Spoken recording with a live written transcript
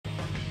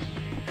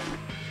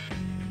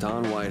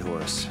Don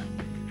Whitehorse.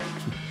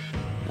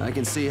 I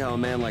can see how a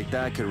man like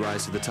that could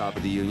rise to the top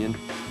of the Union.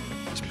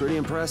 He's pretty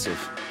impressive.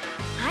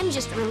 I'm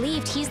just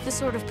relieved he's the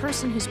sort of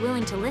person who's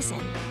willing to listen.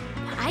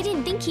 I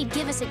didn't think he'd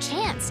give us a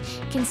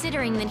chance,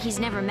 considering that he's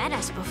never met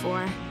us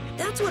before.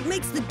 That's what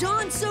makes the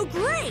Don so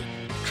great!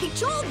 I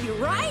told you,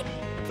 right?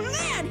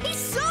 Man, he's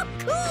so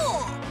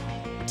cool!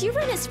 Do you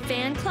run his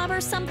fan club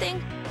or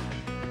something?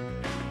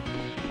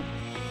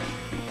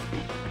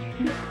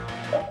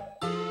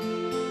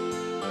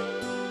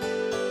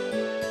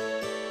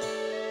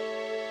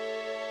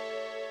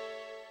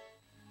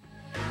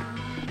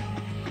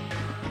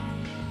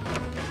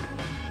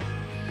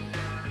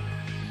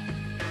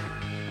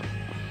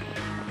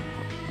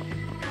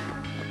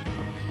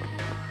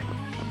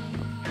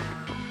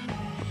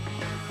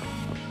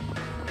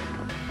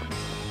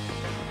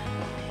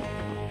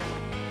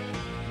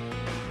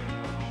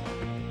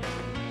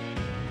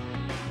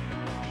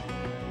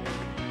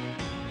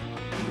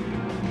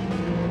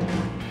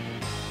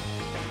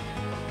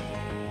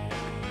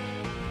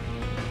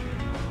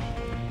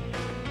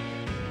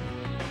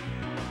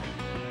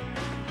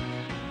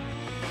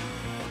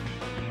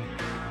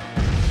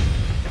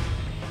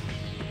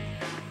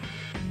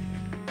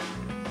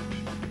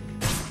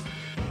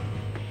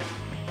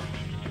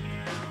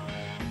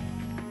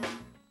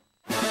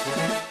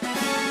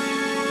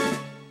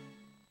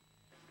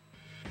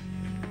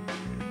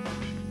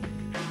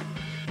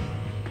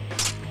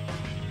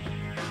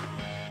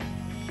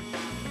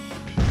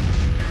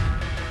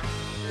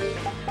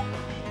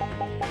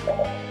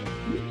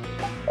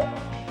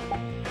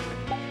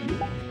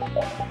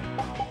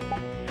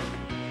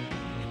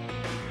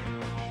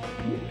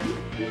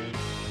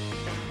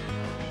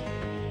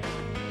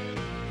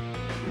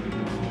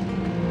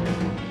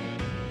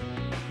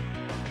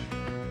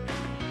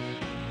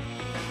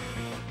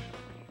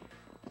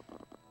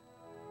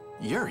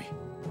 Yuri.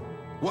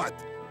 What?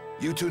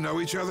 You two know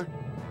each other?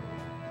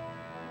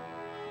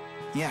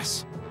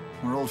 Yes,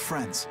 we're old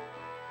friends.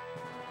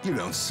 You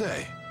don't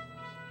say.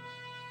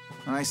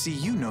 I see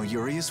you know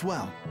Yuri as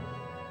well.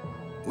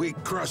 We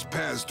crossed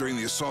paths during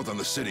the assault on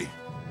the city.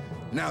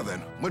 Now then,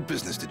 what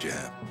business did you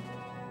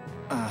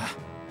have?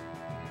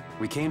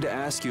 We came to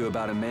ask you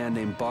about a man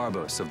named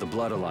Barbos of the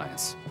Blood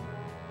Alliance.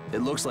 It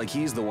looks like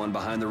he's the one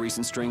behind the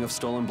recent string of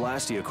stolen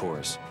Blastia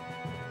cores.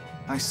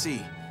 I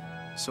see.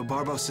 So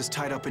Barbos is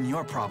tied up in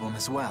your problem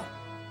as well.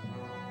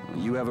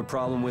 You have a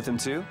problem with him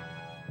too?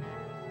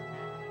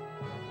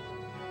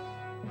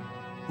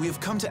 We have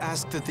come to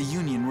ask that the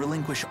Union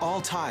relinquish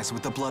all ties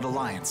with the Blood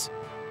Alliance.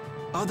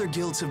 Other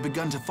guilds have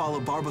begun to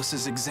follow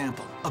Barbos's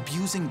example,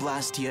 abusing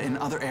Blastia in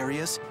other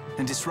areas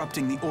and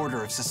disrupting the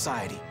order of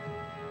society.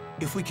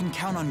 If we can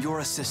count on your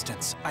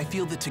assistance, I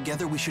feel that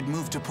together we should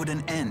move to put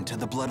an end to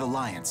the Blood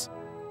Alliance.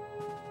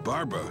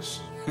 Barbos?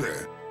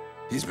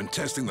 He's been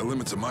testing the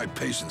limits of my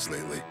patience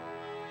lately.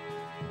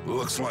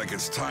 Looks like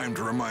it's time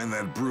to remind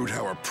that brute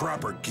how a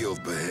proper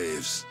guild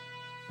behaves.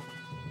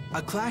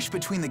 A clash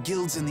between the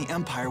guilds and the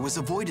Empire was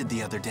avoided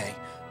the other day,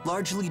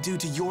 largely due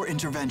to your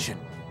intervention.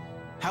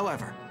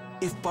 However,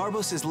 if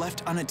Barbos is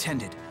left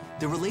unattended,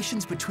 the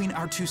relations between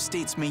our two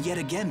states may yet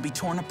again be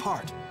torn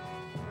apart.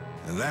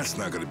 And that's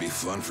not going to be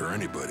fun for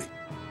anybody.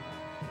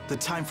 The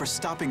time for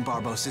stopping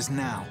Barbos is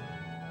now.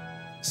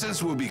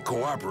 Since we'll be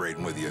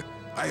cooperating with you,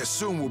 I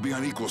assume we'll be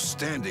on equal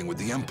standing with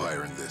the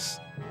Empire in this.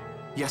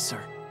 Yes,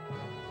 sir.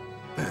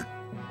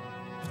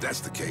 If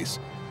that's the case,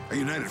 a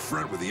united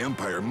front with the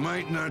Empire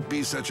might not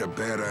be such a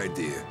bad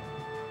idea.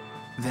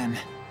 Then...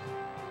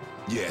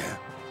 Yeah.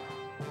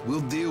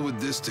 We'll deal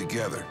with this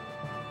together.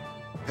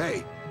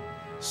 Hey,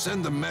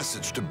 send a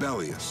message to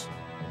Bellius.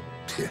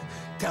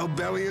 Tell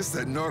Bellius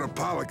that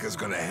Nordopolica's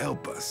gonna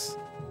help us.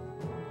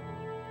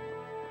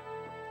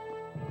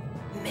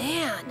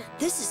 Man,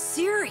 this is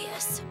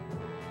serious.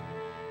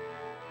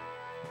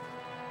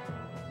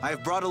 I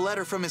have brought a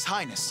letter from His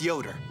Highness,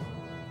 Yoder.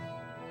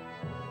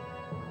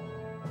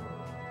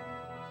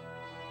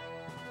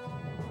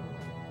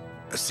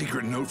 A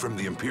secret note from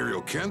the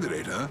Imperial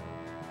candidate, huh?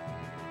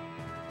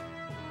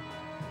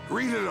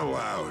 Read it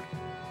aloud.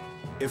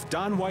 If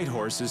Don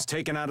Whitehorse is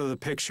taken out of the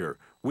picture,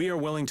 we are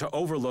willing to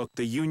overlook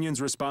the Union's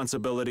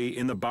responsibility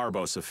in the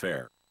Barbos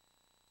affair.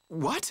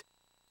 What?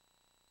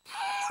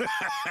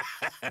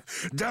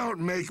 Don't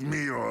make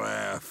me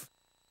laugh.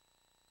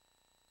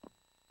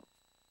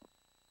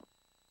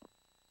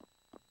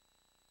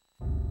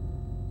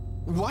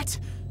 What?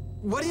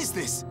 What is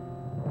this?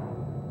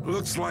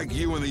 Looks like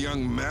you and the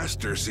young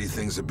master see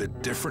things a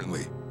bit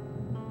differently.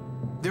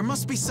 There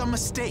must be some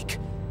mistake.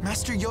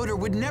 Master Yoder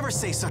would never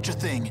say such a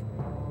thing.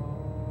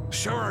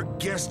 Show our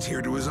guest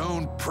here to his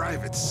own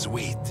private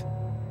suite.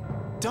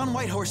 Don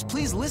Whitehorse,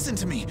 please listen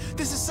to me.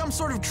 This is some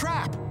sort of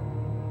trap.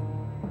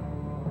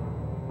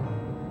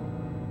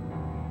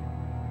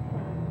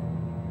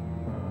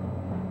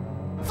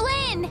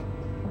 Flynn!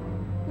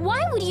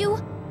 Why would you...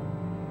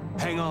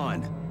 Hang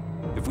on.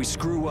 If we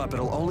screw up,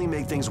 it'll only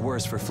make things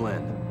worse for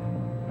Flynn.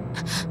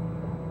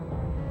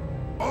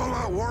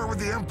 All-out war with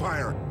the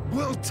Empire.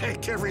 We'll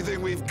take everything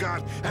we've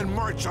got and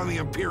march on the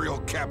Imperial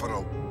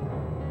capital.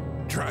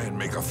 Try and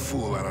make a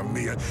fool out of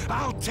me, and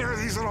I'll tear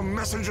these little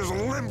messengers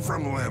limb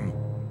from limb.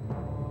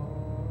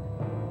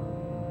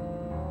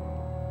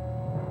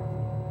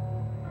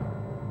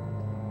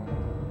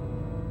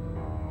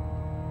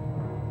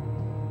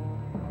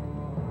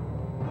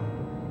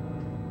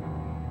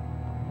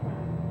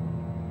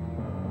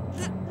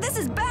 This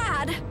is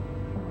bad!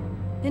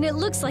 And it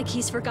looks like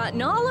he's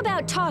forgotten all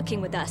about talking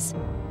with us.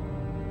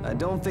 I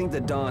don't think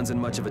that Don's in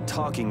much of a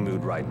talking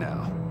mood right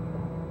now.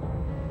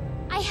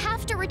 I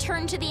have to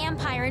return to the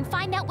Empire and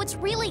find out what's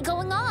really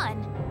going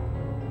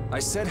on. I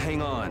said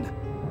hang on.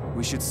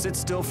 We should sit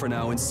still for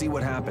now and see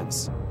what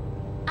happens.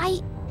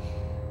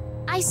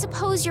 I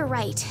suppose you're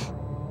right.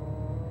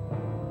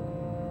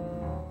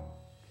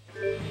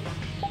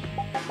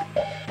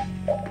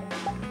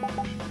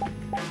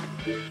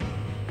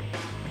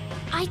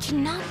 I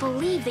cannot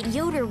believe that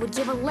Yoder would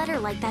give a letter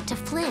like that to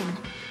Flynn.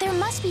 There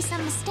must be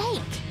some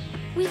mistake.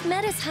 We've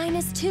met His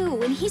Highness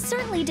too, and he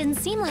certainly didn't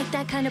seem like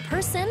that kind of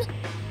person.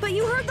 But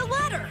you heard the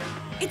letter!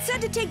 It said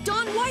to take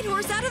Don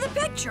Whitehorse out of the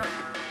picture!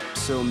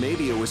 So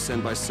maybe it was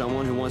sent by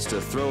someone who wants to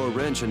throw a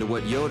wrench into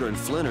what Yoder and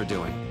Flynn are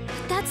doing.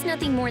 That's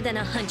nothing more than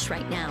a hunch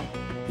right now.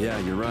 Yeah,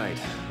 you're right.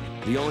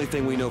 The only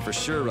thing we know for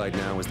sure right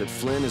now is that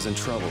Flynn is in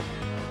trouble.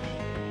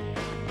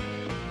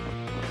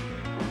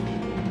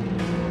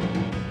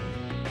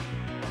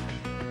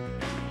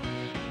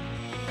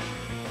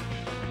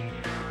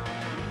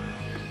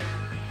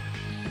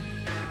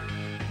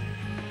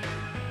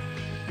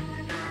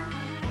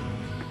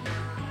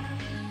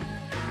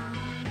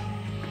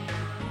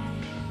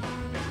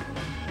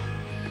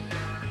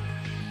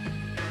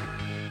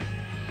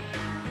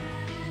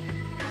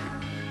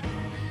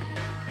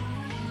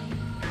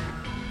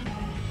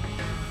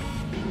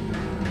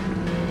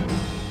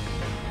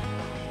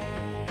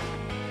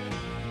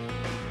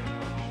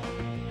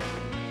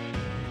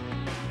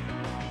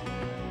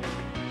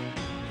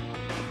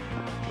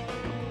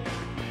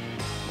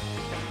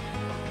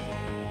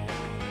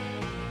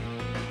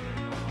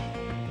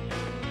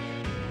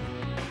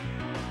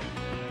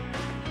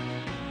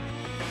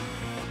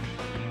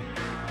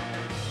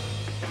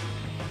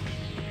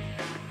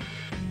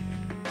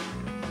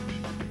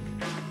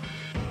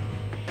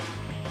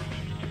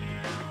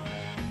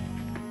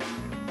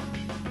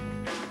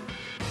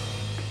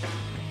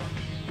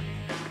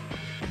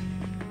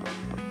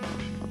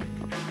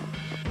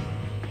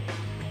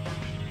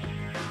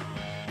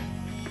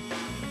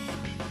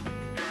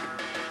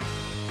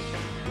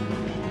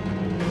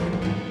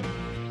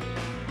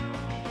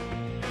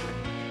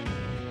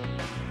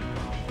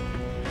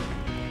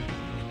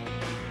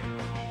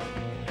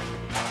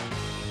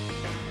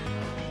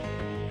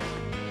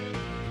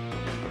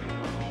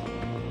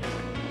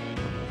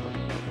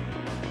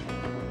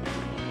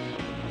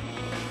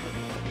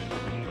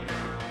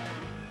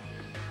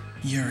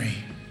 Yuri.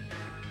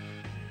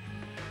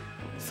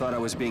 Thought I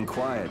was being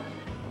quiet,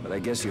 but I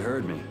guess you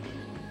heard me.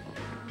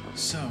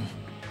 So,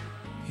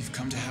 you've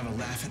come to have a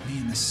laugh at me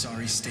in this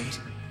sorry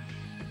state?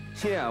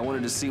 Yeah, I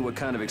wanted to see what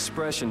kind of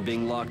expression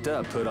being locked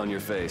up put on your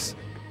face.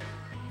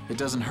 It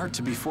doesn't hurt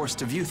to be forced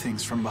to view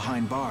things from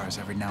behind bars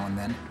every now and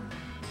then.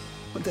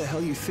 What the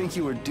hell you think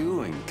you were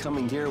doing,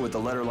 coming here with a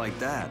letter like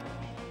that?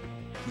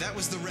 That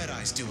was the Red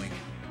Eyes doing.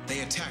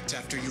 They attacked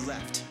after you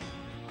left.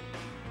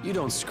 You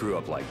don't screw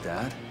up like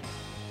that.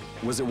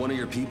 Was it one of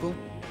your people?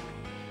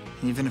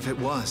 Even if it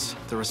was,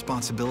 the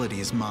responsibility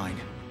is mine.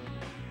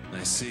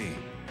 I see.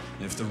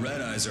 If the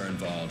Red Eyes are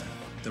involved,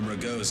 then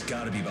Rago's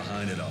gotta be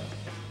behind it all.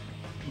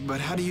 But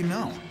how do you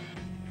know?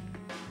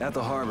 At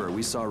the harbor,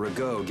 we saw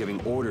Rago giving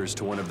orders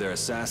to one of their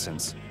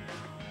assassins.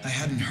 I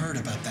hadn't heard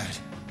about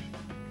that.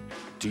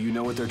 Do you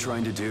know what they're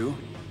trying to do?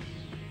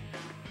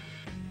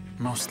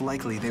 Most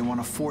likely they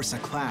want to force a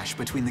clash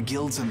between the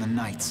guilds and the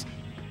knights.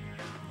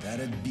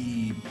 That'd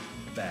be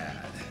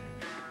bad.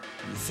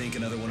 You think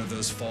another one of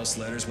those false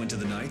letters went to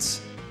the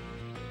Knights?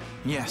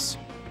 Yes,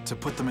 to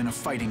put them in a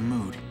fighting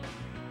mood.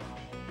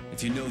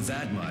 If you know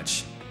that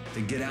much,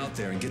 then get out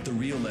there and get the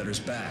real letters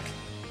back.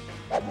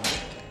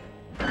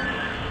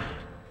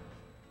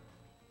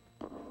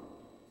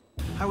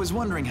 I was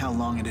wondering how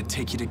long it'd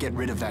take you to get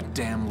rid of that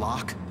damn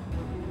lock.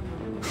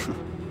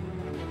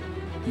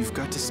 You've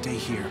got to stay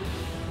here.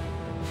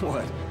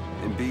 What?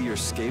 And be your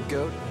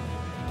scapegoat?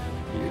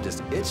 You're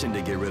just itching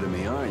to get rid of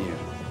me, aren't you?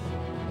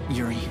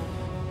 Yuri,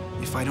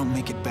 if I don't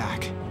make it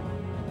back,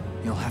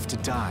 you'll have to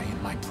die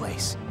in my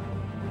place.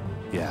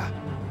 Yeah.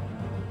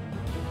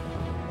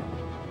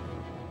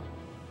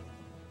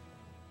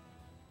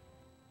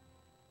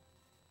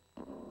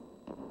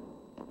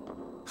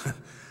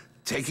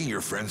 Taking your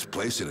friend's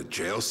place in a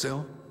jail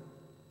cell?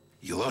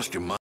 You lost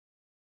your mind.